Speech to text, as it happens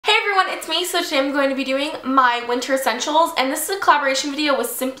everyone, it's me. So today I'm going to be doing my winter essentials, and this is a collaboration video with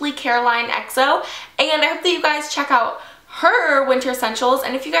Simply Caroline XO, and I hope that you guys check out her winter essentials.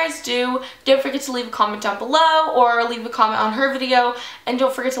 And if you guys do, don't forget to leave a comment down below or leave a comment on her video, and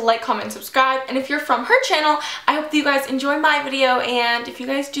don't forget to like, comment, and subscribe. And if you're from her channel, I hope that you guys enjoy my video, and if you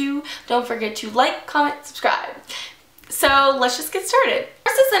guys do, don't forget to like, comment, subscribe. So let's just get started.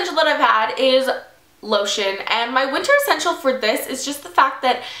 First essential that I've had is lotion, and my winter essential for this is just the fact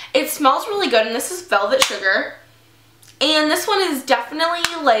that it smells really good, and this is Velvet Sugar, and this one is definitely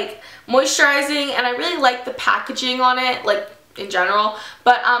like moisturizing, and I really like the packaging on it, like in general,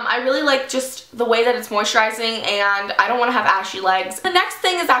 but I really like just the way that it's moisturizing, and I don't want to have ashy legs. The next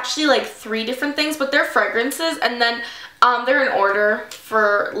thing is actually like 3 different things, but they're fragrances, and then they're in order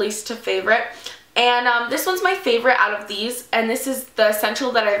for least to favorite. And this one's my favorite out of these, and this is the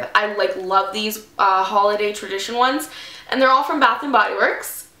essential that I like love these holiday tradition ones, and they're all from Bath & Body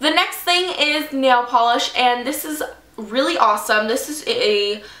Works. The next thing is nail polish, and this is really awesome. This is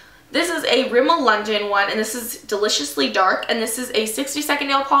a Rimmel London one, and this is Deliciously Dark, and this is a 60-second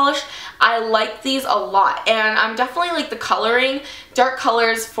nail polish. I like these a lot, and I'm definitely like the coloring. Dark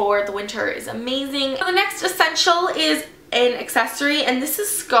colors for the winter is amazing. So the next essential is an accessory, and this is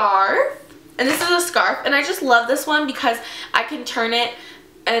scarf. And this is a scarf, and I just love this one because I can turn it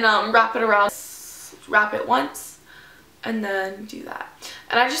and wrap it around, wrap it once, and then do that.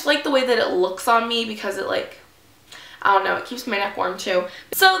 And I just like the way that it looks on me because it, like, I don't know, it keeps my neck warm too.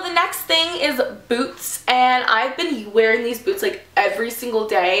 So the next thing is boots, and I've been wearing these boots like every single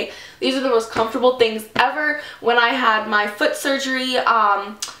day. These are the most comfortable things ever. When I had my foot surgery,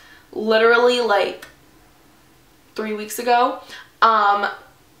 literally like 3 weeks ago,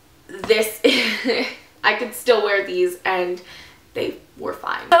 I could still wear these and they were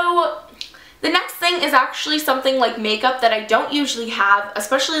fine. So the next thing is actually something like makeup that I don't usually have,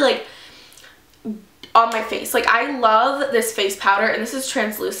 especially like on my face. Like, I love this face powder, and this is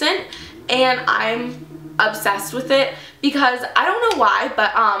translucent, and I'm obsessed with it because I don't know why,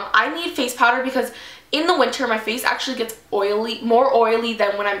 but I need face powder because in the winter my face actually gets oily, more oily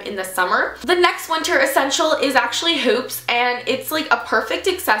than when I'm in the summer. The next winter essential is actually hoops, and it's like a perfect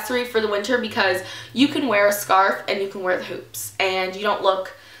accessory for the winter because you can wear a scarf and you can wear the hoops, and you don't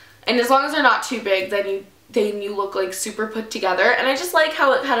look, and as long as they're not too big, then you look like super put together. And I just like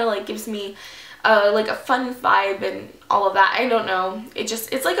how it kind of like gives me like a fun vibe and all of that. I don't know,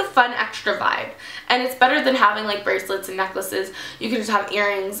 it's like a fun extra vibe, and it's better than having like bracelets and necklaces. You can just have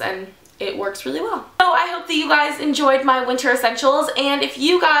earrings, and it works really well. So I hope that you guys enjoyed my winter essentials, and if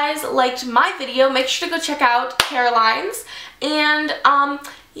you guys liked my video, make sure to go check out Caroline's. And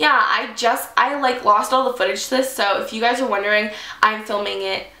yeah, I like lost all the footage to this, so if you guys are wondering, I'm filming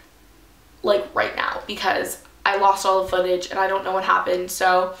it like right now because I lost all the footage and I don't know what happened.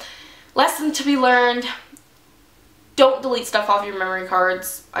 So lesson to be learned: don't delete stuff off your memory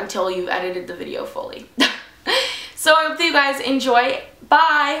cards until you've edited the video fully. So I hope that you guys enjoy.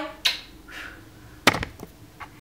 Bye!